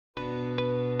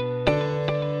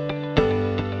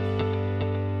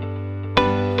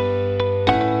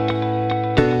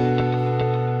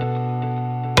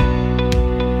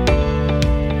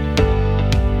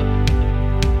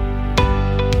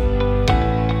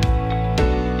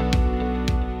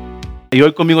Y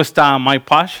hoy conmigo está Mike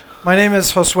Posh. My name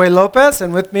is Josué Lopez,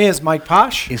 and with me is Mike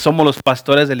Posh. Y somos los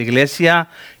pastores de la iglesia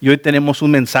y hoy tenemos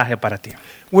un mensaje para ti.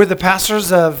 We're the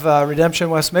pastors of Redemption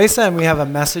West Mesa, and we have a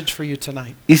message for you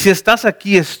tonight. Y si estás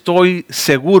aquí, estoy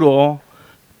seguro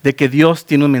de que Dios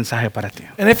tiene un mensaje para ti.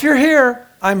 And if you're here,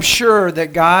 I'm sure that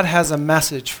God has a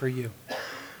message for you.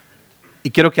 Y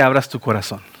quiero que abras tu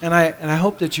corazón And I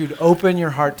hope that you'd open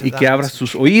your heart to y that que abras message.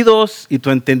 tus oídos y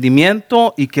tu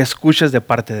entendimiento y que escuches de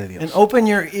parte de And Dios. open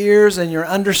your ears and your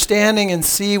understanding and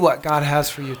see what God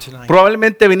has for you tonight.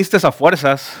 Probablemente viniste a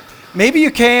fuerzas. Maybe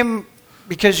you came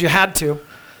because you had to.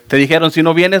 Te dijeron, si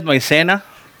no vienes, no hay cena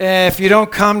If you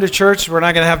don't come to church, we're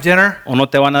not going to have dinner. o no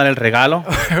te van a dar el regalo.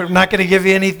 We're not going to give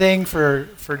you anything for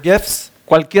gifts.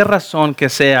 Cualquier razón que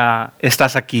sea,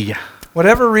 estás aquí ya.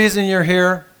 Whatever reason you're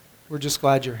here, we're just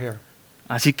glad you're here.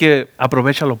 Así que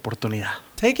aprovecha la oportunidad.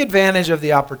 Take advantage of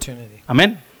the opportunity.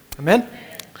 Amén. Amen?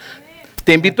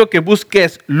 Te invito a que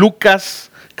busques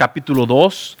Lucas capítulo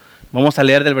 2. Vamos a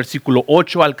leer del versículo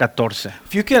 8 al 14.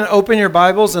 If you can open your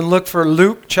Bibles and look for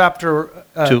Luke chapter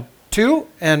Two. 2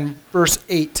 and verse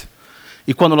 8.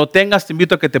 Y cuando lo tengas, te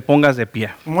invito a que te pongas de pie.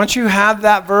 And once you have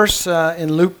that verse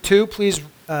in Luke 2, please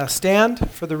stand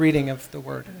for the reading of the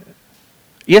word.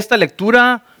 Y esta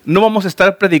lectura no vamos a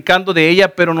estar predicando de ella,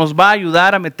 pero nos va a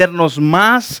ayudar a meternos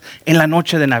más en la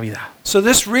noche de Navidad. So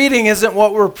this reading isn't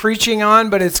what we're preaching on,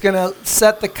 but it's going to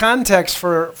set the context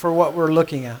for what we're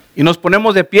looking at. Y nos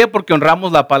ponemos de pie porque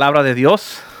honramos la palabra de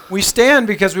Dios We stand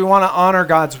because we want to honor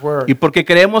God's word. y porque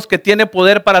creemos que tiene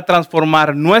poder para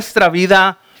transformar nuestra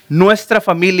vida, nuestra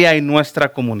familia y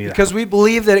nuestra comunidad. Because we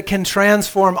believe that it can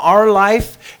transform our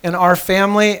life and our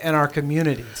family and our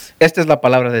communities. Esta es la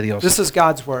palabra de Dios. This is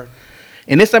God's word.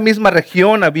 En esa misma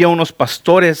región había unos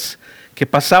pastores que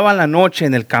pasaban la noche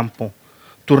en el campo,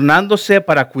 turnándose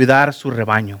para cuidar su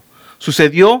rebaño.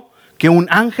 Sucedió que un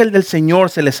ángel del Señor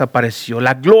se les apareció.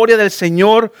 La gloria del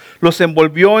Señor los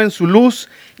envolvió en su luz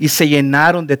y se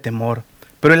llenaron de temor.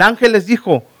 Pero el ángel les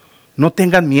dijo, no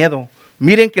tengan miedo.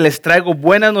 Miren que les traigo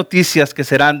buenas noticias que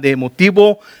serán de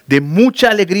motivo de mucha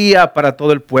alegría para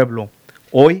todo el pueblo.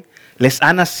 Hoy les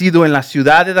ha nacido en la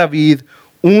ciudad de David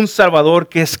un Salvador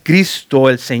que es Cristo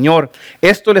el Señor.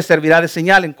 Esto les servirá de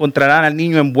señal. Encontrarán al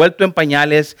niño envuelto en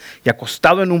pañales y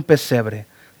acostado en un pesebre.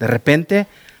 De repente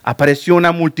apareció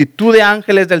una multitud de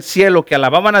ángeles del cielo que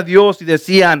alababan a Dios y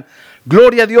decían,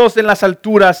 gloria a Dios en las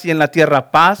alturas y en la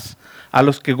tierra paz a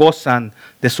los que gozan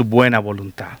de su buena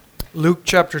voluntad. Luke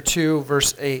chapter 2,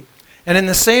 verse 8. And in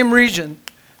the same region,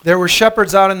 there were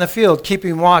shepherds out in the field,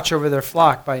 keeping watch over their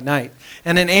flock by night.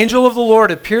 And an angel of the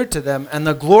Lord appeared to them, and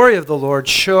the glory of the Lord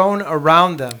shone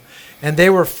around them. And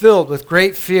they were filled with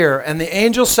great fear. And the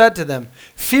angel said to them,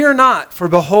 fear not, for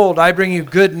behold, I bring you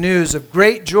good news of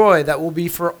great joy that will be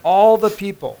for all the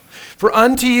people. For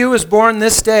unto you is born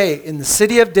this day in the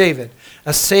city of David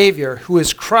a Savior, who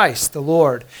is Christ the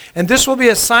Lord. And this will be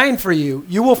a sign for you.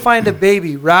 You will find a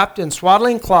baby wrapped in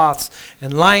swaddling cloths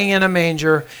and lying in a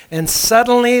manger. And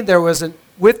suddenly there was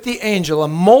with the angel a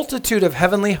multitude of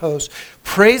heavenly hosts,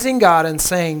 praising God and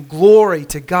saying, glory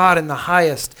to God in the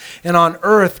highest, and on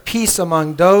earth peace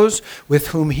among those with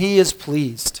whom he is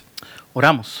pleased.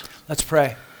 Oramos. Let's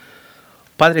pray.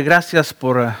 Padre, gracias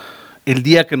por el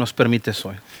día que nos permites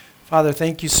hoy. Father,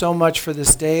 thank you so much for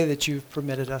this day that you've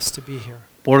permitted us to be here.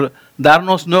 Por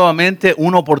darnos nuevamente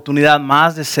una oportunidad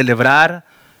más de celebrar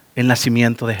el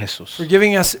nacimiento de Jesús. For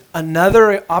giving us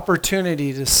another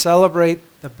opportunity to celebrate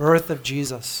the birth of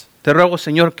Jesus. Te ruego,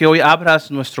 Señor, que hoy abras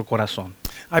nuestro corazón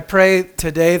I pray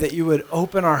today that you would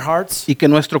open our hearts y que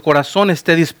nuestro corazón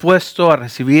esté dispuesto a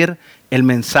recibir el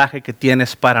mensaje que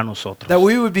tienes para nosotros. that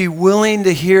we would be willing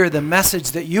to hear the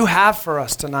message that you have for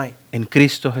us tonight. En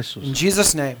Cristo In Jesús.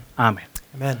 Jesus' name, Amén.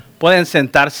 amen. Pueden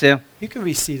sentarse. You can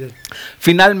be seated.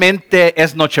 Finalmente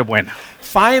es Nochebuena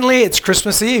Finally, it's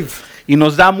Christmas Eve, y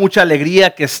nos da mucha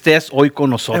alegría que estés hoy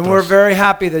con and we're nosotros very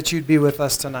happy that you'd be with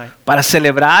us tonight para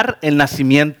celebrar el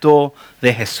nacimiento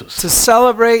de Jesús. to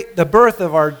celebrate the birth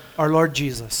of our Lord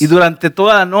Jesus. Y durante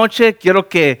toda la noche quiero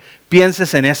que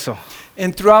pienses en eso.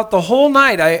 And throughout the whole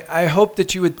night, I hope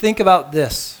that you would think about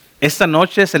this. Esta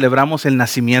noche celebramos el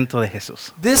nacimiento de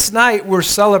Jesús. This night, we're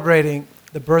celebrating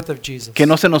the birth of Jesus. Que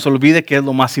no se nos olvide que es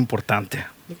lo más importante.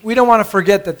 We don't want to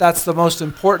forget that that's the most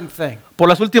important thing. Por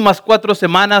las últimas 4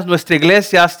 semanas nuestra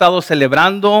iglesia ha estado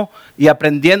celebrando y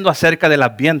aprendiendo acerca del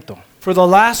Adviento. For the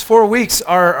last 4 weeks,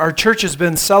 our church has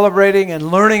been celebrating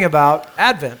and learning about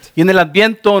Advent. Y en el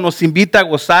Adviento nos invita a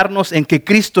gozarnos en que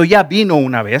Cristo ya vino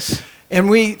una vez. And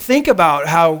we think about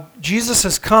how Jesus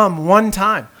has come one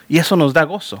time. Y eso nos da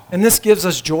gozo. And this gives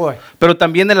us joy. Pero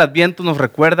también el Adviento nos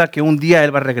recuerda que un día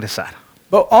Él va a regresar.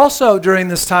 But also during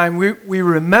this time, we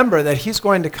remember that he's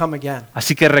going to come again.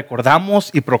 Así que recordamos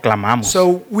y proclamamos.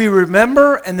 So we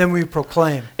remember and then we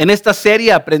proclaim. En esta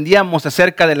serie aprendíamos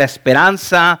acerca de la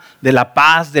esperanza, de la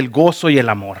paz, del gozo y el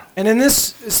amor. And in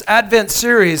this Advent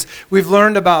series, we've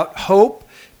learned about hope,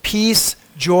 peace,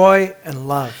 joy, and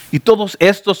love. Y todos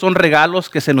estos son regalos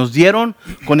que se nos dieron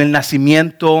con el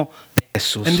nacimiento de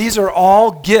Jesús. And these are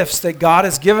all gifts that God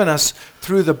has given us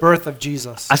through the birth of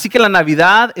Jesus. Así que la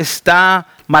Navidad está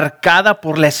marcada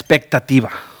por la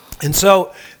expectativa. And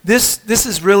so this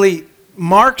is really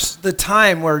marks the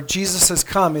time where Jesus has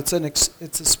come. It's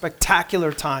a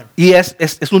spectacular time. Y es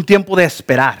un tiempo de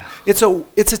esperar. It's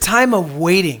a time of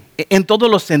waiting. En todos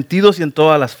los sentidos y en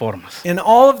todas las formas. In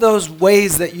all of those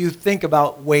ways that you think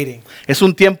about waiting. Es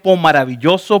un tiempo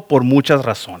maravilloso por muchas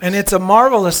razones. And it's a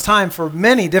marvelous time for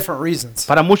many different reasons.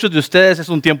 Para muchos de ustedes es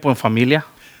un tiempo en familia.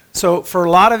 So for a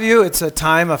lot of you, it's a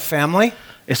time of family.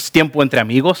 Es tiempo entre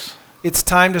amigos. It's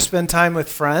time to spend time with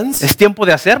friends. Es tiempo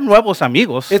de hacer nuevos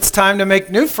amigos. It's time to make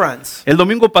new friends. El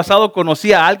domingo pasado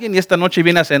conocí a alguien y esta noche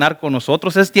viene a cenar con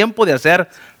nosotros. Es tiempo de hacer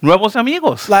nuevos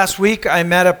amigos. Last week I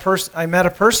met a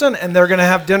person and they're going to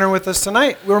have dinner with us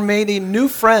tonight. We're making new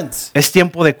friends. Es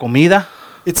tiempo de comida.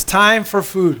 It's time for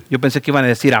food. Yo pensé que iban a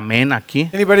decir amén aquí.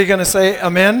 Anybody going to say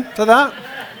amen to that?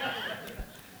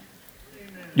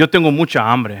 Yo tengo mucha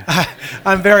hambre.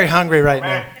 I'm very hungry right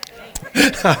now.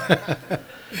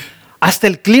 Hasta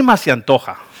el clima se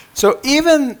antoja. So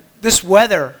even this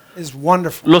weather is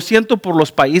wonderful. Lo siento por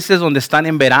los países donde están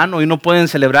en verano y no pueden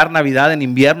celebrar Navidad en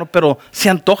invierno, pero se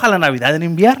antoja la Navidad en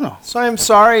invierno. So I'm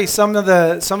sorry some of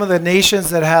the nations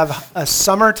that have a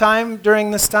summertime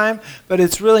during this time, but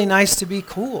it's really nice to be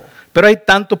cool. Pero hay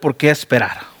tanto por qué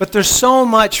esperar. But there's so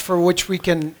much for which we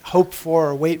can hope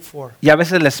for or wait for. Y a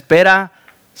veces la espera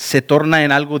se torna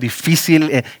en algo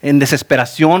difícil, en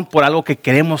desesperación por algo que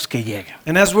queremos que llegue.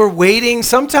 And as we're waiting,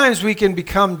 sometimes we can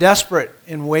become desperate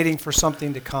in waiting for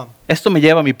something to come. Esto me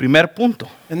lleva a mi primer punto.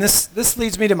 And this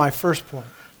leads me to my first point.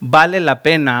 Vale la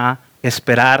pena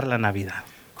esperar la Navidad.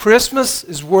 Christmas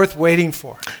is worth waiting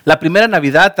for. La primera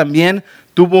Navidad también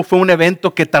fue un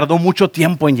evento que tardó mucho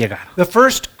tiempo en llegar. The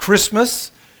first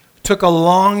Christmas took a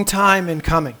long time in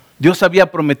coming. Dios había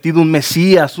prometido un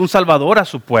Mesías, un Salvador a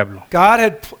su pueblo. God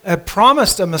had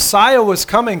promised a Messiah was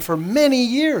coming for many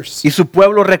years. Y su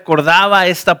pueblo recordaba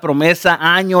esta promesa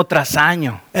año tras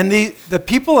año. And the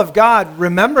people of God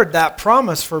remembered that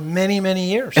promise for many, many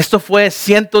years. Esto fue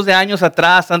cientos de años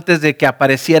atrás, antes de que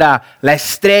apareciera la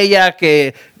estrella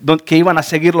que iban a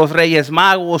seguir los Reyes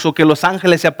Magos o que los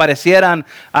ángeles se aparecieran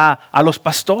a los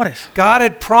pastores. God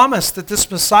had promised that this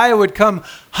Messiah would come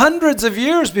hundreds of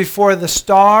years before the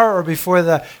star or before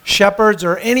the shepherds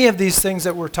or any of these things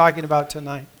that we're talking about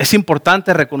tonight. Es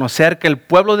importante reconocer que el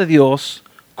pueblo de Dios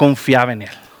confiaba en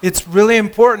él. It's really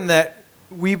important that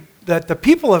the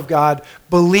people of God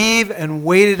believe and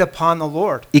waited upon the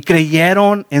Lord. Y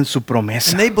creyeron en su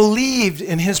promesa. And they believed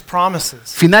in his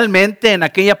promises. Finalmente, en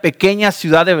aquella pequeña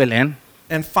ciudad de Belén,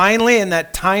 And finally, in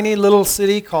that tiny little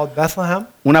city called Bethlehem,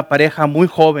 una pareja muy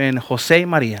joven, José y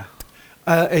María,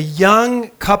 a young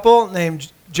couple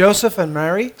named Joseph and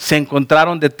Mary, se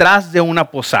encontraron detrás de una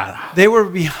posada. they were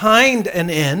behind an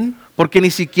inn. Porque ni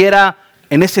siquiera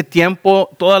en ese tiempo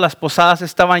todas las posadas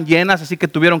estaban llenas, así que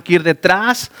tuvieron que ir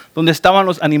detrás donde estaban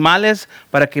los animales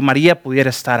para que María pudiera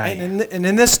estar ahí. And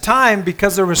in this time,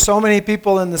 because there were so many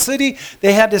people in the city,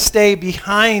 they had to stay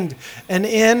behind an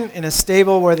inn in a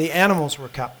stable where the animals were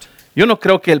kept. Yo no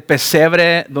creo que el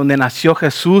pesebre donde nació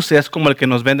Jesús es como el que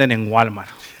nos venden en Walmart.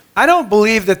 I don't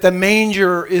believe that the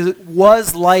manger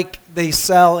was like they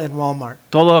sell in Walmart.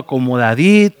 Todo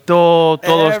acomodadito,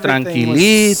 todos Everything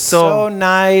was so tranquilitos.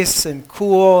 nice and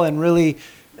cool and really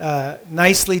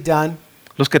nicely done.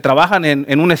 Los que trabajan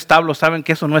en un establo saben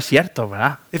que eso no es cierto,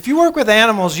 ¿verdad? If you work with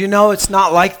animals, you know it's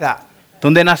not like that.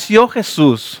 Donde nació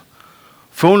Jesús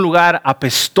fue un lugar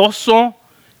apestoso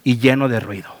y lleno de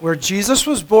ruido. Where Jesus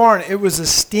was born, it was a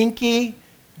stinky,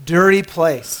 dirty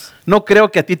place. No creo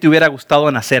que a ti te hubiera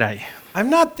gustado nacer ahí. I'm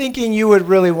not thinking you would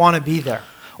really want to be there.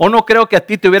 O no creo que a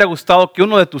ti te hubiera gustado que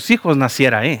uno de tus hijos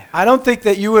naciera ahí. I don't think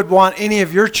that you would want any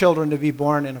of your children to be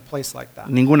born in a place like that.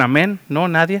 ¿Ningún amén? ¿No?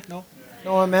 ¿Nadie? No?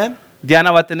 No amen? ¿Diana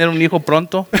va a tener un hijo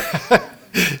pronto?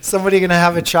 Somebody going to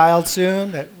have a child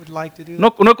soon that would like to do that?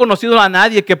 No he conocido a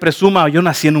nadie que presuma, yo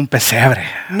nací en un pesebre.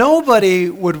 Nobody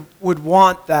would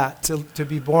want that to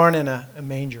be born in a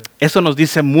manger. Eso nos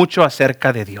dice mucho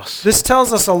acerca de Dios. This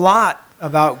tells us a lot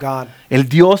about God. El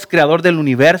Dios creador del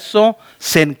universo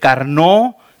se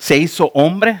encarnó, se hizo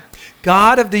hombre,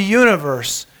 God of the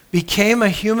universe became a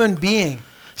human being.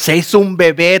 Se hizo un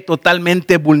bebé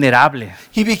totalmente vulnerable.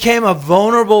 He became a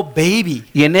vulnerable baby.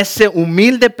 Y en ese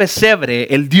humilde pesebre,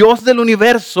 el Dios del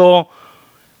universo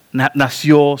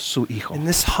nació su hijo. In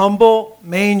this humble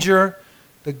manger,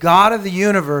 the God of the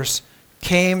universe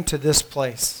came to this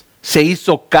place. Se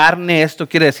hizo carne, esto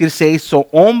quiere decir se hizo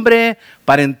hombre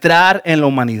para entrar en la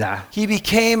humanidad. He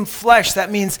became flesh. That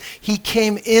means he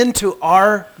came into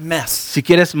our mess. Si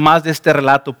quieres más de este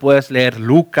relato, puedes leer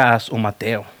Lucas o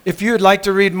Mateo. If you would like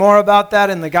to read more about that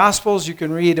in the Gospels, you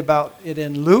can read about it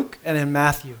in Luke and in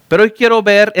Matthew. Pero hoy quiero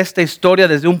ver esta historia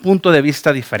desde un punto de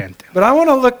vista diferente. But I want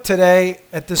to look today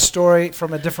at this story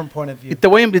from a different point of Y view. te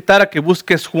voy a invitar a que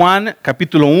busques Juan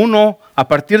capítulo 1 a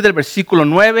partir del versículo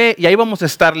 9 y ahí vamos a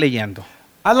estar leyendo.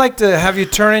 I'd like to have you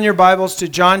turn in your Bibles to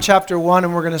John chapter 1,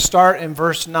 and we're going to start in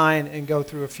verse 9 and go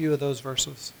through a few of those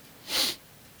verses.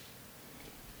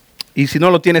 Y si no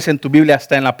lo tienes en tu Biblia,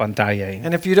 está en la pantalla ahí.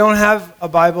 And if you don't have a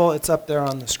Bible, it's up there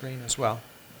on the screen as well.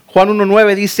 Juan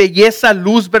 1:9 dice, y esa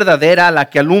luz verdadera, la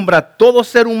que alumbra a todo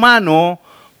ser humano,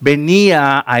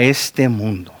 venía a este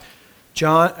mundo.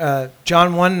 John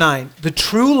 1:9. The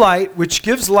true light, which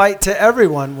gives light to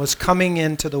everyone, was coming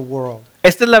into the world.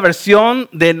 Esta es la versión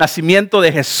del nacimiento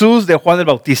de Jesús de Juan el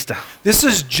Bautista. This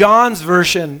is John's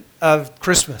version of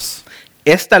Christmas.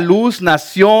 Esta luz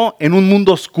nació en un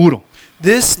mundo oscuro,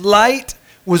 This light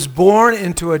was born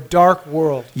into a dark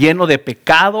world, lleno de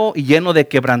pecado y lleno de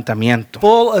quebrantamiento.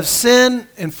 full of sin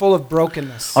and full of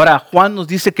brokenness. Ahora, Juan nos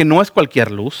dice que no es cualquier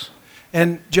luz.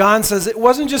 And John says it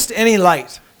wasn't just any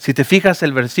light. Si te fijas,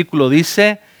 el versículo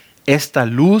dice, esta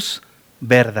luz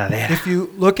verdadera. If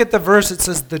you look at the verse, it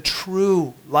says the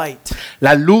true light.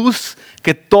 La luz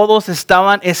que todos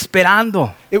estaban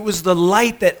esperando. It was the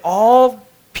light that all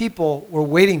people were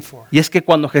waiting for. Y es que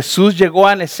cuando Jesús llegó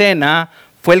a la escena,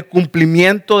 fue el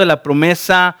cumplimiento de la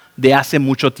promesa de hace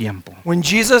mucho tiempo. When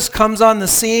Jesus comes on the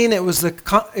scene, it was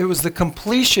the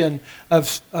completion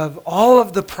of all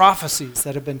of the prophecies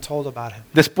that have been told about him.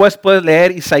 Después puedes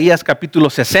leer Isaías capítulo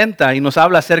 60 y nos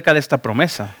habla acerca de esta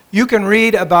promesa. You can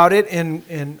read about it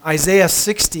in Isaiah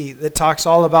 60 that talks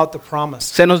all about the promise.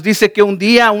 Se nos dice que un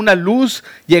día una luz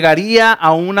llegaría a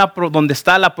donde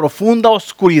está la profunda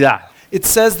oscuridad. It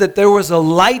says that there was a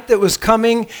light that was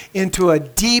coming into a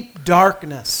deep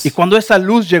darkness. Y cuando esa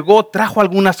luz llegó, trajo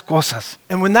algunas cosas.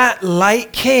 And when that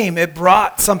light came, it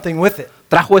brought something with it.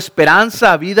 Trajo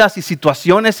esperanza a vidas y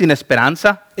situaciones sin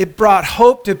esperanza. It brought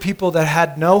hope to people that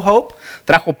had no hope.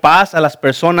 Trajo paz a las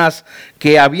personas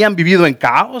que habían vivido en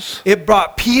caos. It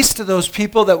brought peace to those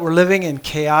people that were living in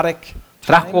chaotic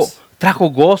times. Trajo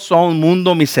gozo a un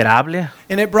mundo miserable.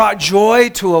 And it brought joy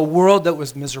to a world that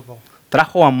was miserable.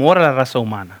 Trajo amor a la raza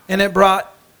humana. And it brought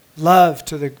love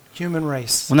to the human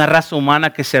race. Una raza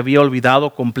humana que se había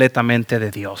olvidado completamente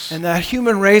de Dios. And that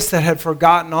human race that had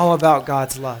forgotten all about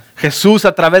God's love. Jesús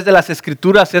a través de las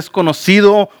Escrituras es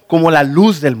conocido como la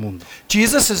luz del mundo.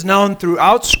 Jesus is known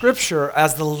throughout Scripture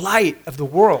as the light of the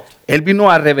world. Él vino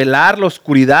a revelar la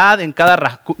oscuridad en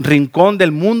cada rincón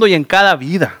del mundo y en cada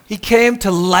vida. He came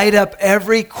to light up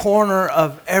every corner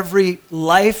of every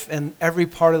life and every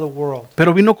part of the world.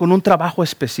 Pero vino con un trabajo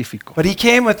específico. But he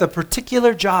came with a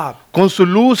particular job. Con su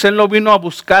luz, Él no vino a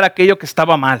buscar aquello que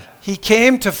estaba mal. He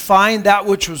came to find that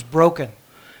which was broken.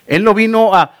 Él no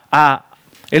vino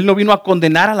a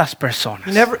condenar a las personas.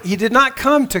 He did not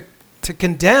come to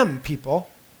condemn people.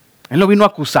 Él no vino a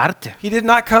acusarte. He did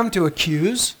not come to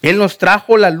accuse. Él nos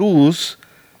trajo la luz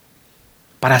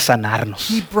para sanarnos.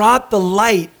 He brought the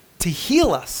light to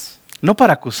heal us, No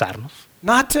para acusarnos.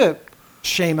 not to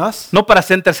shame us, No para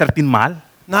hacerte sentir mal.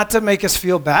 not to make us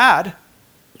feel bad,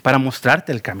 Para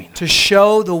mostrarte el camino. to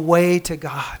show the way to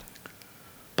God,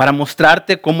 Para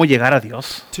mostrarte cómo llegar a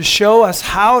Dios. to show us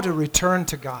how to return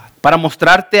to God, Para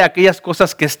mostrarte aquellas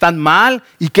cosas que están mal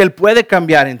y que Él puede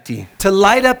cambiar en ti. to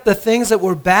light up the things that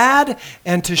were bad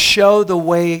and to show the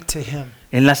way to Him.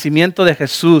 El nacimiento de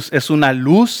Jesús es una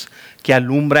luz que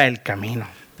alumbra el camino.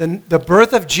 The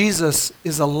birth of Jesus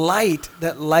is a light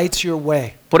that lights your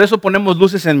way. Por eso ponemos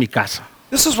luces en mi casa.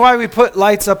 This is why we put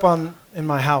lights up in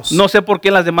my house. No sé por qué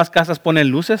en las demás casas ponen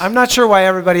luces, I'm not sure why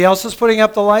everybody else is putting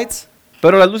up the lights.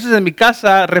 pero las luces en mi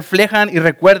casa reflejan y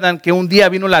recuerdan que un día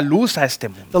vino la luz a este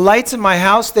mundo. The lights in my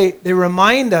house, they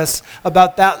remind us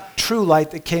about that true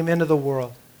light that came into the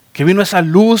world. Que vino esa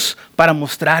luz para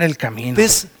mostrar el camino.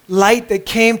 This light that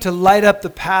came to light up the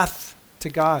path to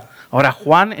God. Ahora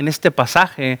Juan en este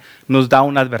pasaje nos da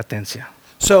una advertencia.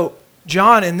 So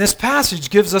John in this passage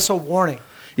gives us a warning.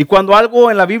 Y cuando algo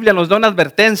en la Biblia nos da una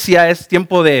advertencia es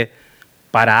tiempo de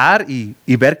parar y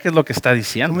ver qué es lo que está And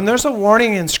diciendo. when there's a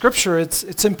warning in Scripture,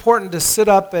 it's important to sit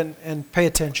up and pay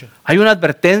attention. Hay una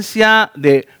advertencia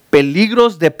de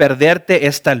peligros de perderte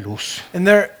esta luz. And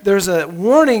there's a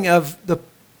warning of the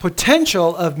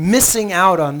potential of missing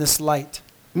out on this light.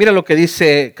 Mira lo que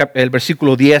dice el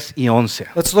versículo 10 y 11.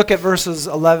 Let's look at verses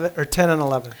 11 or 10 and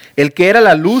 11. El que era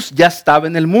la luz ya estaba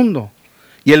en el mundo,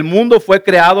 y el mundo fue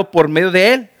creado por medio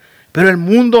de él, pero el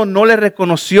mundo no le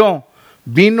reconoció.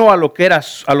 Vino a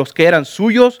los que eran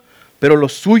suyos, pero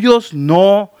los suyos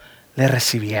no le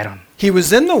recibieron. He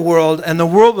was in the world, and the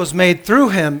world was made through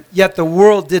him, yet the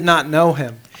world did not know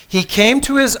him. He came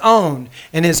to his own,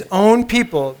 and his own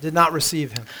people did not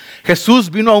receive him. Jesús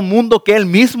vino a un mundo que él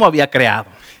mismo había creado,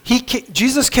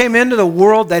 Jesus came into the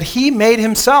world that he made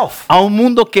himself, a un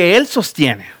mundo que él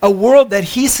sostiene, a world that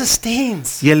he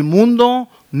sustains. y el mundo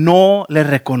no le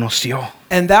reconoció.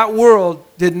 And that world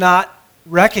did not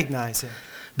recognize him.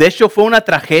 De hecho, fue una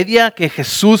tragedia que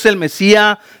Jesús el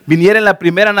Mesías viniera en la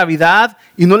primera Navidad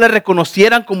y no le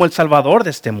reconocieran como el Salvador de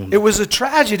este It mundo. was a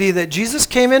tragedy that Jesus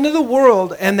came into the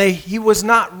world and he was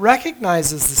not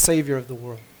recognized as the Savior of the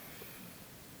world.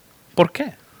 ¿Por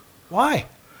qué? Why?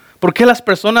 ¿Por qué las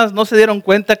personas no se dieron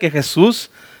cuenta que Jesús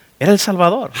era el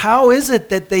Salvador? How is it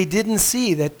that they didn't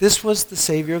see that this was the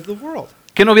Savior of the world?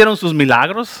 ¿Que no vieron sus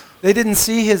milagros? They didn't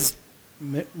see his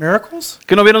miracles?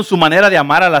 ¿Que no vieron su manera de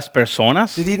amar a las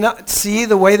personas? Did he not see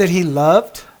the way that he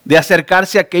loved? De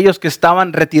acercarse a aquellos que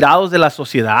estaban retirados de la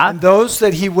sociedad. And those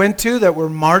that he went to that were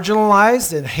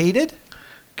marginalized and hated?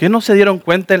 ¿Que no se dieron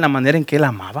cuenta en la manera en que él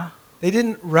amaba? They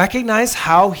didn't recognize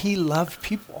how he loved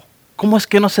people. ¿Cómo es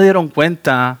que no se dieron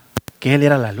cuenta que él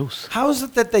era la luz? How is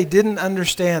it that they didn't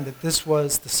understand that this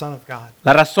was the Son of God?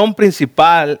 La razón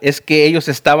principal es que ellos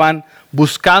estaban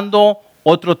buscando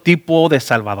otro tipo de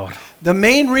Salvador. The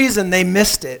main reason they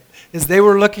missed it is they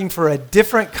were looking for a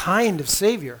different kind of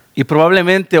Savior. Y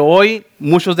probablemente hoy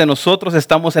muchos de nosotros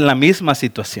estamos en la misma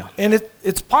situación. And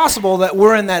it's possible that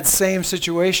we're in that same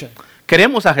situation.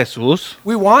 Queremos a Jesús,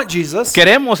 We want Jesus,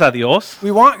 queremos a Dios,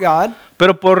 we want God,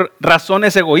 pero por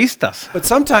razones egoístas. but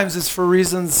sometimes it's for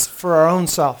reasons for our own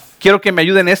self. Quiero que me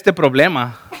ayuden en este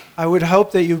problema, I would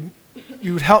hope that you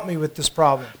would help me with this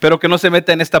problem. pero que no se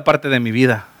meta en esta parte de mi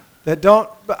vida. But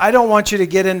I don't want you to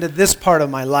get into this part of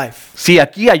my life. Sí,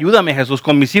 aquí ayúdame, Jesús,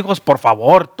 con mis hijos, por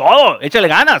favor, todo, échale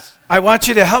ganas. I want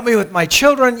you to help me with my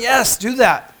children. Yes, do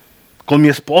that. Con mi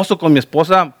esposo, con mi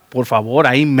esposa, por favor,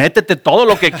 ahí métete todo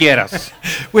lo que quieras.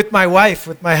 With my wife,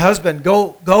 with my husband,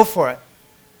 go for it.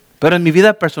 Pero en mi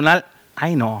vida personal,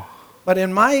 ay no. But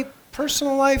in my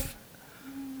personal life,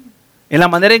 En la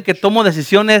manera en que tomo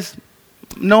decisiones,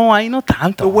 no, ahí no the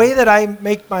tanto. way that I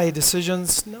make my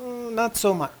decisions, no, not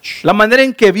so much. La manera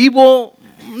en que vivo,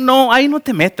 no, ahí no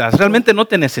te metas, realmente no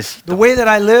te necesito. The way that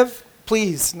I live,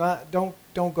 please,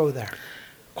 don't go there.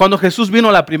 Cuando Jesús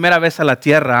vino la primera vez a la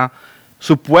tierra,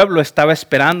 su pueblo estaba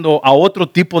esperando a otro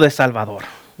tipo de Salvador.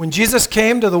 When Jesus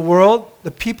came to the world, the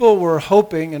people were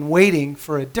hoping and waiting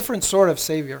for a different sort of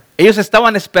Savior. Ellos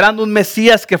estaban esperando un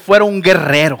Mesías que fuera un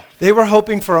guerrero, They were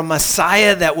hoping for a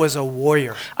Messiah that was a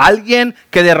warrior, alguien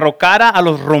que derrocara a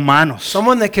los romanos.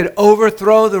 someone that could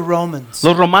overthrow the Romans.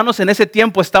 Los romanos en ese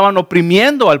tiempo estaban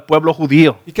oprimiendo al pueblo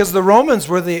judío. Because the Romans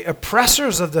were the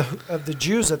oppressors of the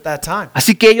Jews at that time.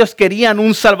 Así que ellos querían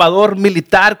un salvador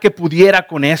militar que pudiera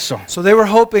con eso. So they were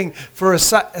hoping for a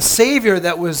Savior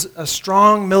that was a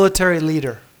strong military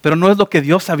leader. Pero no es lo que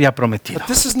Dios había prometido. But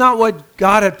this is not what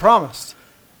God had promised.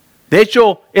 De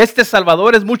hecho, este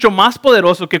salvador es mucho más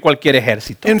poderoso que cualquier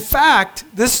ejército. In fact,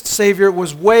 this Savior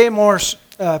was way more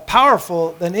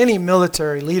powerful than any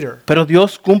military leader. Pero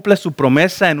Dios cumple su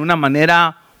promesa en una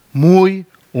manera muy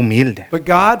humilde. But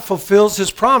God fulfills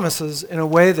his promises in a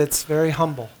way that's very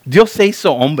humble. Dios se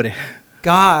hizo hombre.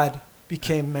 God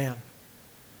became man.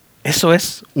 Eso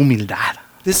es humildad.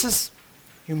 This is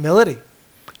humility.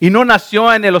 Y no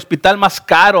nació en el hospital más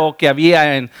caro que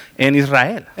había en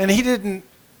Israel. And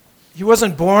he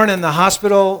wasn't born in the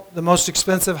hospital, the most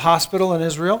expensive hospital in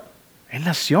Israel. Él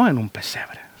nació en un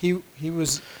pesebre. He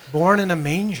was born in a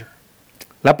manger.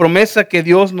 La promesa que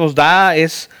Dios nos da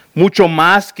es mucho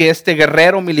más que este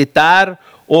guerrero militar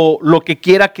o lo que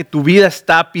quiera que tu vida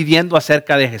está pidiendo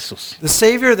acerca de Jesús. The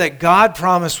Savior that God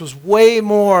promised was way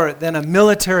more than a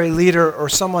military leader or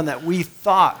someone that we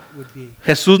thought would be.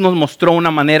 Jesús nos mostró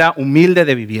una manera humilde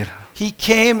de vivir, He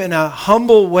came in a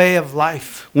humble way of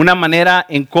life. una manera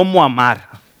en cómo amar,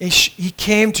 He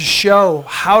came to show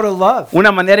how to love.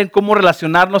 una manera en cómo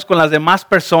relacionarnos con las demás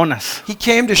personas. He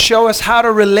came to show us how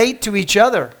to relate to each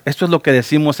other. Esto es lo que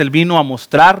decimos, Él vino a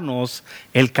mostrarnos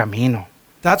el camino.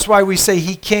 That's why we say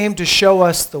he came to show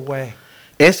us the way.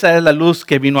 Esa es la luz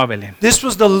que vino a Belén. This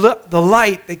was the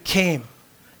light that came.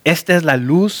 Esta es la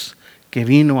luz que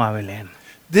vino a Belén.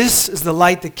 This is the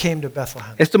light that came to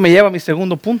Bethlehem. Esto me lleva a mi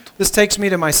segundo punto. This takes me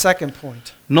to my second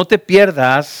point. No te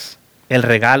pierdas el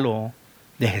regalo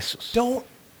de Jesús. Don't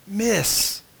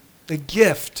miss the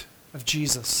gift of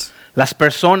Jesus. Las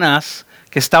personas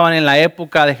que estaban en la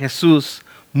época de Jesús,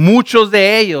 muchos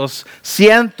de ellos,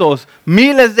 cientos,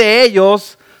 miles de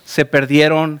ellos, se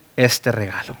perdieron este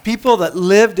regalo. People that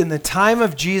lived in the time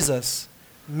of Jesus,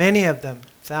 many of them,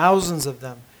 thousands of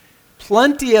them,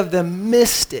 plenty of them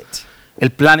missed it. El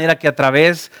plan era que a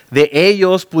través de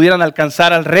ellos pudieran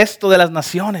alcanzar al resto de las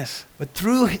naciones. But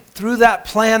through that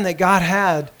plan that God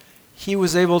had, he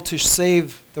was able to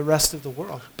save the rest of the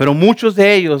world. Pero muchos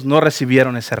de ellos no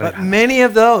recibieron ese But regalo. many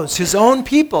of those, his own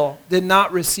people, did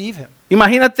not receive him.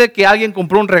 Imagínate que alguien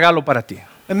compró un regalo para ti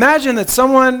Imagine that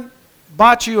someone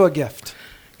bought you a gift,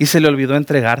 y se le olvidó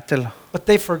entregártelo. but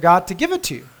they forgot to give it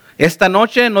to you. Esta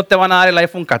noche no te van a dar el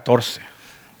iPhone 14.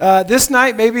 This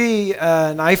night, maybe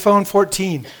an iPhone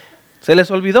 14. Se les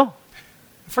olvidó.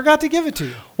 I forgot to give it to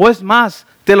you. O es más,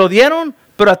 te lo dieron,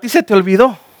 pero a ti se te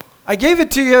olvidó. I gave it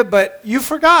to you, but you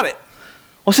forgot it.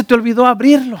 O se te olvidó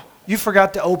abrirlo. You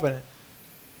forgot to open it.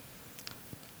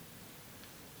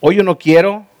 Hoy yo no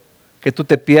quiero que tú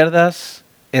te pierdas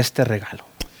este regalo.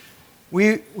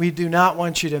 We do not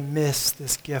want you to miss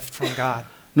this gift from God.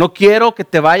 No quiero que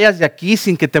te vayas de aquí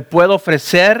sin que te pueda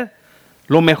ofrecer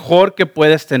lo mejor que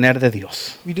puedes tener de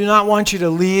Dios. We do not want you to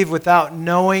leave without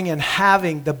knowing and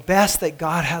having the best that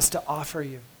God has to offer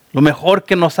you. Lo mejor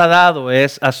que nos ha dado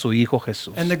es a su Hijo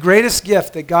Jesús. And the greatest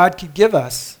gift that God could give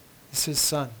us is his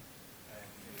Son.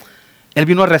 Él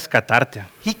vino a rescatarte.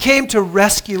 He came to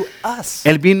rescue us.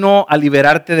 Él vino a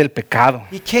liberarte del pecado.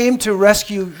 He came to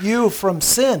rescue you from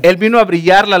sin. Él vino a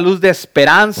brillar la luz de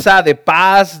esperanza, de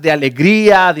paz, de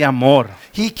alegría, de amor.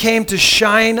 He came to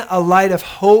shine a light of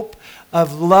hope,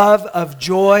 of love, of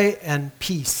joy and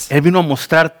peace. Él vino a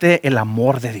mostrarte el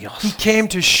amor de He Dios. came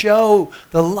to show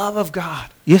the love of God.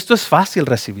 Y esto es fácil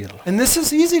recibirlo. And this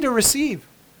is easy to receive.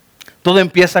 Todo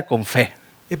empieza con fe.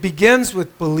 It begins with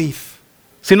belief.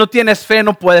 Si no tienes fe,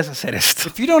 no puedes hacer esto.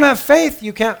 If you don't have faith,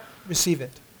 you can't receive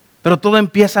it. Pero todo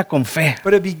empieza con fe.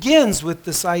 But it begins with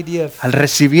this idea of Al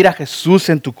recibir a Jesús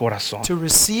en tu corazón. to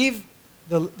receive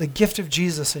the gift of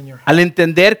Jesus in your heart. Al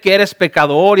entender que eres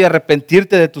pecador y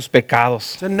arrepentirte de tus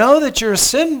pecados. To know that you're a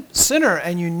sinner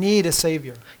and you need a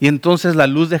Savior. Y entonces la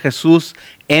luz de Jesús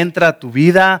entra a tu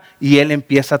vida y Él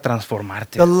empieza a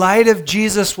transformarte. The light of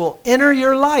Jesus will enter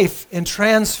your life and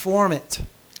transform it.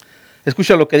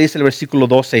 Escucha lo que dice el versículo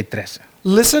 12 y 13.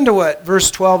 Listen to what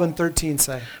verse 12 and 13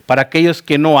 say. Para aquellos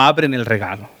que no abren el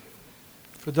regalo.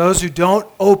 For those who don't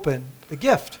open the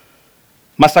gift.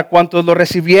 Mas a cuantos lo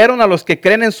recibieron, a los que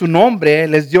creen en su nombre,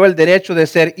 les dio el derecho de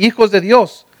ser hijos de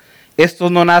Dios.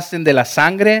 Estos no nacen de la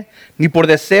sangre, ni por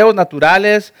deseos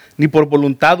naturales, ni por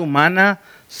voluntad humana,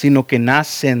 sino que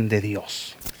nacen de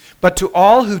Dios. But to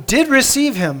all who did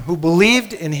receive him, who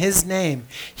believed in his name,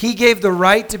 he gave the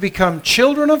right to become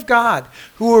children of God,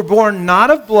 who were born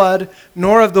not of blood,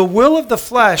 nor of the will of the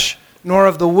flesh, nor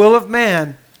of the will of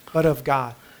man, but of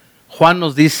God. Juan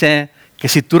nos dice que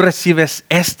si tú recibes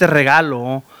este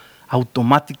regalo,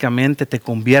 automáticamente te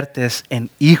conviertes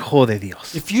en hijo de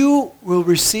Dios. If you will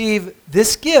receive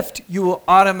this gift, you will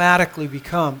automatically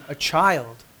become a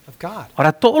child of God.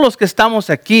 Ahora, todos los que estamos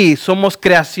aquí somos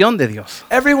creación de Dios.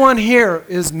 Everyone here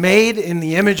is made in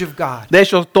the image of God. De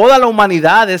hecho, toda la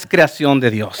humanidad es creación de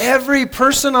Dios. Every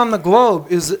person on the globe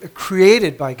is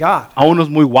created by God. A unos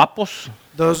muy guapos,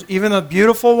 Those, even the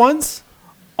beautiful ones,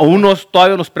 a unos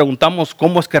todavía nos preguntamos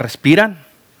cómo es que respiran.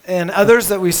 and others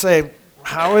that we say,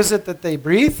 how is it that they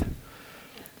breathe?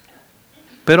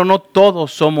 Pero no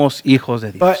todos somos hijos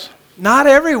de Dios. But not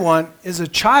everyone is a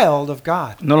child of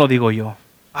God. No lo digo yo.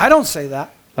 I don't say that.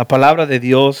 La palabra de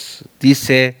Dios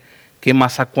dice que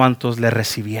más a cuantos le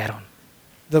recibieron.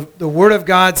 The Word of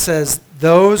God says,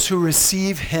 those who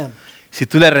receive Him. Si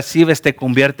tú le recibes, te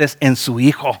conviertes en su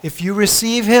hijo. If you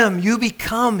receive Him, you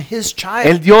become His child.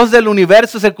 El Dios del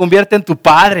universo se convierte en tu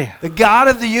padre. The God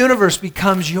of the universe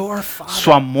becomes your Father.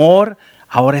 Su amor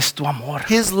ahora es tu amor.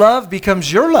 His love becomes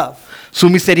your love. Su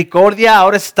misericordia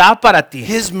ahora está para ti.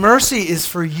 His mercy is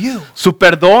for you. Su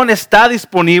perdón está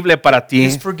disponible para ti.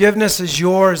 His forgiveness is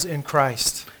yours in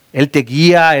Christ. Él te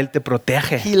guía, Él te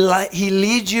protege. He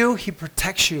leads you, He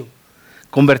protects you.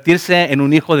 Convertirse en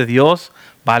un hijo de Dios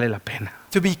vale la pena.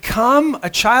 To become a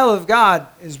child of God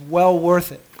is well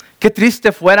worth it. Qué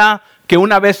triste fuera que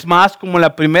una vez más, como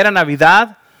la primera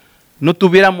Navidad, no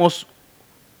tuviéramos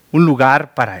un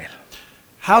lugar para Él.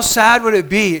 How sad would it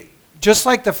be just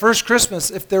like the first Christmas,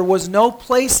 if there was no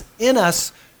place in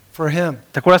us for him.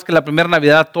 ¿Te acuerdas que la primera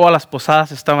Navidad todas las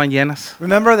posadas estaban llenas?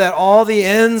 Remember that all the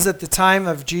inns at the time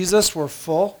of Jesus were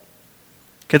full?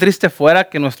 Qué triste fuera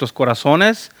que nuestros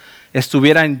corazones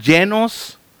estuvieran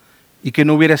llenos y que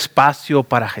no hubiera espacio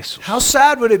para Jesús. How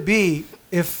sad would it be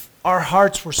if our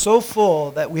hearts were so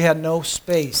full that we had no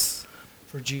space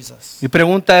for Jesus? Mi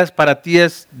pregunta es para ti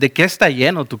es, ¿de qué está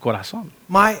lleno tu corazón?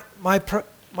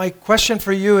 My question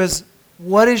for you is,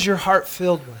 what is your heart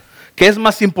filled with? ¿Qué es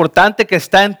más importante que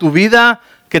está en tu vida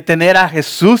que tener a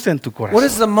Jesús en tu What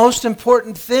is corazón? the most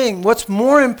important thing? What's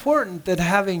more important than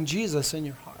having Jesus in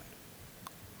your heart?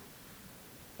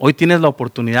 Hoy tienes la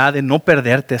oportunidad de no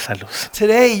perderte esa luz.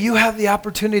 Today you have the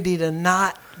opportunity to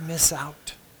not miss out.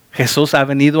 Jesús ha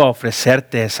venido a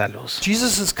ofrecerte esa luz.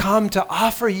 Jesus has come to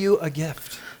offer you a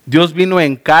gift. Dios vino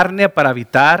en carne para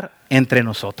habitar entre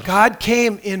nosotros God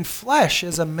came in flesh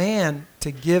as a man to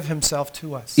give himself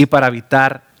to us y para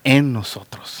habitar en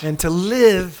nosotros. and to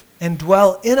live and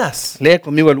dwell in us. Lee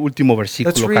conmigo el último Let's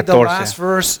versículo read the last 14.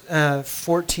 verse,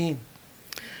 14.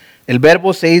 El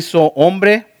Verbo se hizo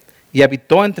hombre y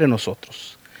habitó entre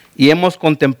nosotros. Y hemos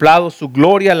contemplado su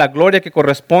gloria, la gloria que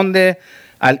corresponde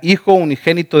al Hijo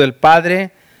unigénito del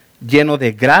Padre, lleno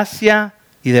de gracia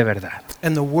y de verdad.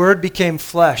 And the Word became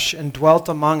flesh and dwelt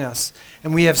among us,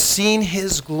 and we have seen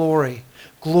his glory,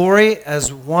 glory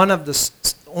as one of the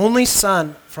only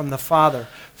Son from the Father,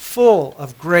 full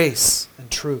of grace and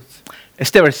truth.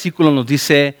 Este versículo nos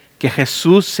dice que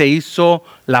Jesús se hizo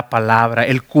la palabra,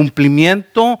 el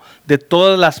cumplimiento de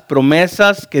todas las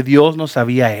promesas que Dios nos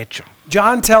había hecho.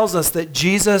 John tells us that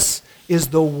Jesus is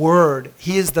the Word.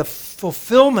 He is the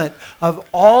fulfillment of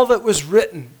all that was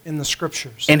written in the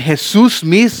Scriptures. En Jesús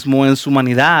mismo, en su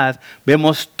humanidad,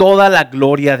 vemos toda la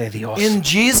gloria de Dios. In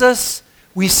Jesus,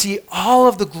 we see all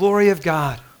of the glory of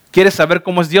God. ¿Quieres saber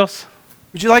cómo es Dios?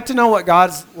 Would you like to know what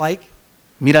God's like?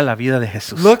 Mira la vida de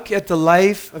Jesús. Look at the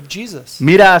life of Jesus.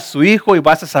 Mira a su Hijo y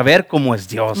vas a saber cómo es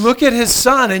Dios. Look at his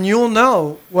Son, and you'll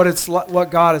know what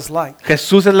God is like.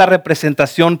 Jesús es la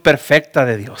representación perfecta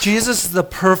de Dios. Jesus is the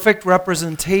perfect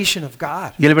representation of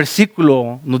God. Y el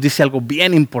versículo nos dice algo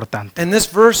bien importante. And this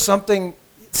verse, something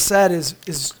said is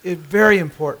very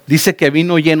important. Dice que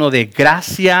vino lleno de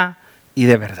gracia y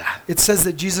de verdad. It says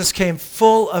that Jesus came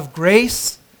full of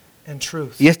grace and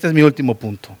truth. Y este es mi último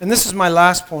punto. And this is my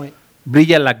last point.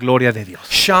 Brilla la gloria de Dios.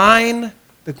 Shine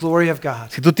the glory of God.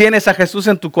 Si tú tienes a Jesús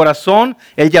en tu corazón,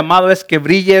 el llamado es que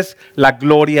brilles la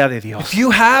gloria de Dios. If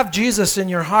you have Jesus in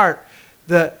your heart,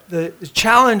 the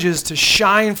challenge is to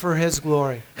shine for his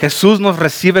glory. Jesús nos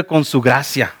recibe con su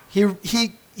gracia.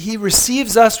 He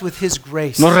receives us with his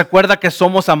grace. Nos recuerda que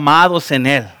somos amados en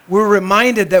Él. We're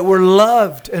reminded that we're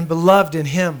loved and beloved in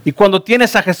him. Y cuando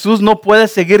tienes a Jesús no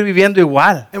puedes seguir viviendo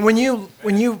igual. And when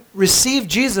you receive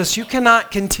Jesus, you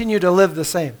cannot continue to live the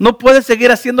same. No puedes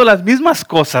seguir haciendo las mismas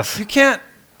cosas. You can't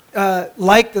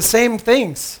like the same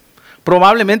things.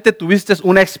 Probablemente tuviste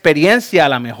una experiencia a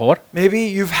la mejor,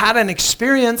 Maybe you've had an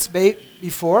experience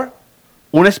before,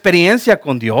 una experiencia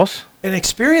con Dios, an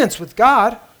experience with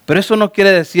God. pero eso no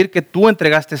quiere decir que tú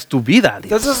entregaste tu vida a That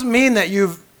Dios. doesn't mean that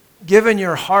you've given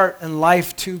your heart and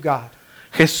life to God.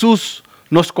 Jesús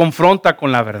nos confronta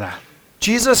con la verdad.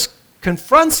 Jesus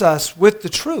confronts us with the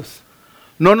truth.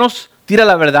 No nos tira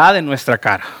la verdad en nuestra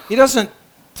cara. He doesn't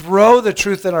throw the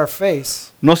truth in our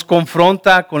face. Nos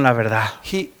confronta con la verdad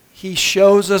He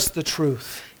shows us the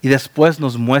truth. y después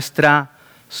nos muestra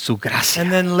su gracia. And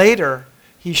then later,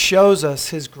 he shows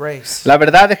us his grace. La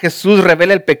verdad de Jesús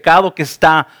revela el pecado que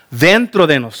está dentro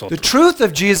de The nosotros. truth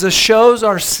of Jesus shows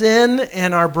our sin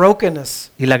and our brokenness.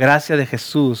 Y la gracia de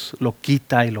Jesús lo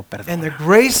quita y lo And the perdona.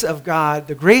 grace of God,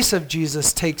 the grace of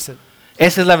Jesus takes it.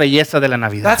 Esa es la belleza de la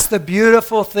Navidad. That's the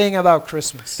beautiful thing about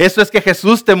Christmas. Eso es que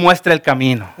Jesús te muestra el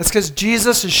camino. It's because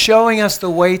Jesus is showing us the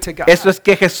way to God. Eso es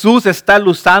que Jesús está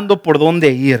luzando por dónde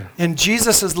ir. And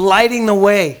Jesus is lighting the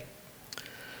way.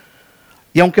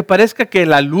 Y aunque parezca que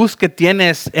la luz que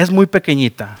tienes es muy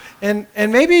pequeñita, And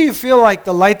maybe you feel like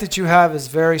the light that you have is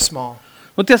very small.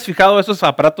 ¿no te has fijado esos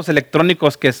aparatos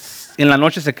electrónicos que en la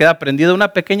noche se queda prendida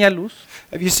una pequeña luz?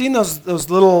 Have you seen those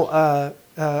little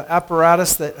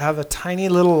apparatus that have a tiny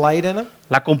little light in them?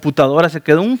 La computadora se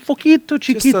queda un poquito Just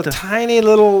a chiquita tiny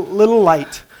little light.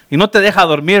 y no te deja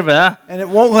dormir, ¿verdad? And it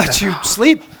won't let you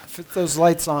sleep if those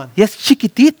lights on. Y es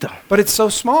chiquitito. But it's so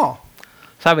small.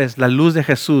 Sabes, la luz de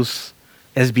Jesús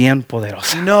es bien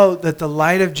poderosa. You know that the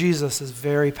light of Jesus is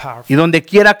very powerful. Y donde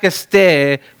quiera que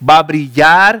esté, va a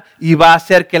brillar y va a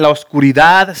hacer que la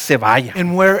oscuridad se vaya.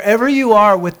 And wherever you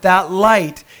are with that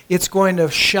light, it's going to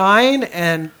shine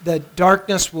and the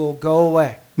darkness will go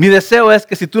away. Mi deseo es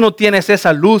que si tú no tienes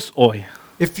esa luz hoy,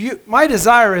 My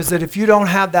desire is that if you don't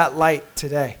have that light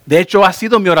today, de hecho ha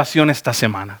sido mi oración esta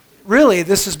semana, really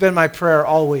this has been my prayer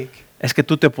all week, es que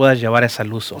tú te puedas llevar esa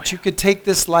luz hoy, that you could take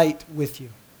this light with you.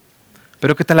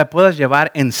 pero que te la puedas llevar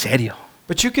en serio.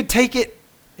 But you could take it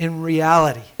in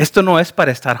reality. Esto no es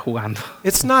para estar jugando.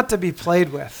 It's not to be played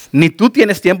with. Ni tú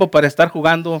tienes tiempo para estar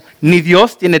jugando, ni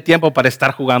Dios tiene tiempo para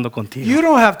estar jugando contigo. You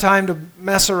don't have time to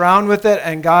mess around with it,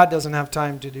 and God doesn't have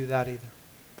time to do that either.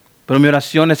 Pero mi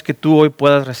oración es que tú hoy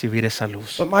puedas recibir esa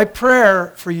luz. But my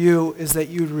prayer for you is that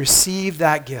you'd receive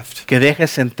that gift, Que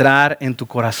dejes entrar en tu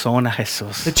corazón a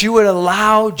Jesús that you would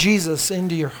allow Jesus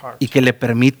into your heart, y que le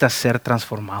permitas ser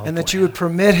transformado and por that you él. would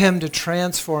permit Him to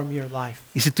transform your life.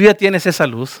 Y si tú ya tienes esa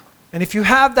luz, And if you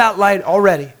have that light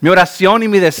already, mi oración y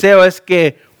mi deseo es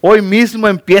que hoy mismo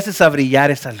empieces a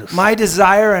brillar esa luz. my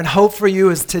desire and hope for you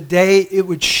is today it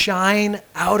would shine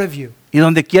out of you. Y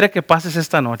donde quiera que pases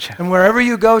esta noche, And wherever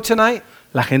you go tonight,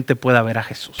 la gente pueda ver a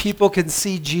Jesús. people can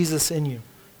see Jesus in you.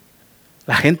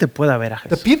 La gente pueda ver a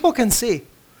The Jesús. people can see.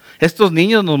 Estos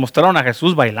niños nos mostraron a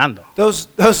Jesús bailando. Those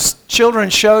children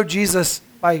showed Jesus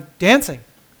by dancing.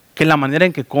 Que la manera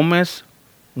en que comes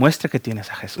muestre que tienes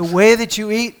a The Jesús. way that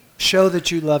you eat, show that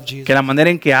you love Jesus. Que la manera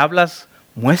en que hablas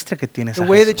muestre que tienes The a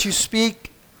way that you Jesús. speak,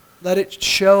 let it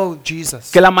show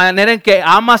Jesus. Que la manera en que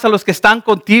amas a los que están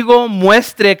contigo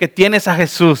muestre que tienes a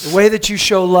Jesús. The way that you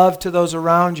show love to those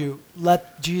around you, let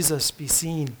Jesus be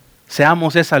seen.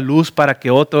 Seamos esa luz para que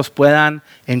otros puedan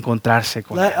encontrarse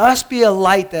con Let Él. us be a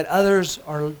light that others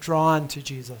are drawn to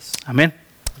Jesus. Amén.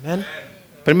 Amen.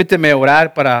 Permíteme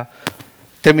orar para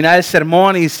terminar el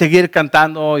sermón y seguir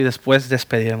cantando y después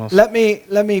despedirnos. Let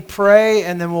me pray,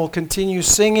 and then we'll continue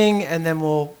singing, and then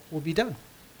we'll be done.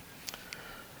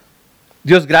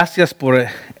 Dios, gracias por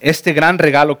este gran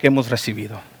regalo que hemos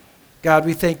recibido. God,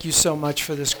 we thank you so much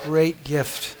for this great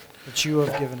gift that you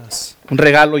have given us. Un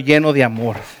regalo lleno de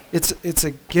amor. It's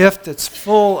a gift that's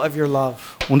full of your love.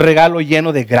 Un regalo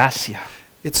lleno de gracia.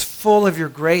 It's full of your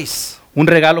grace. Un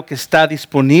regalo que está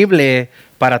disponible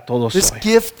para todos This hoy.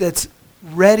 gift that's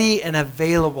ready and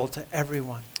available to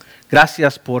everyone.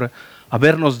 Gracias por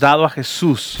habernos dado a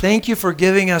Jesús, Thank you for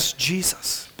giving us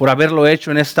Jesus, por haberlo hecho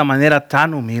en esta manera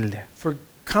tan humilde, for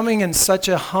coming in such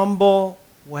a humble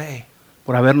way,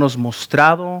 por habernos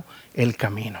mostrado el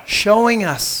camino. showing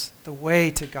us the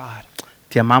way to God.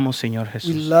 Te amamos, Señor We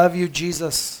Jesús. love you,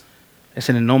 Jesus. Es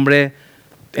en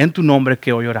tu nombre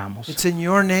que hoy oramos. It's in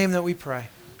your name that we pray.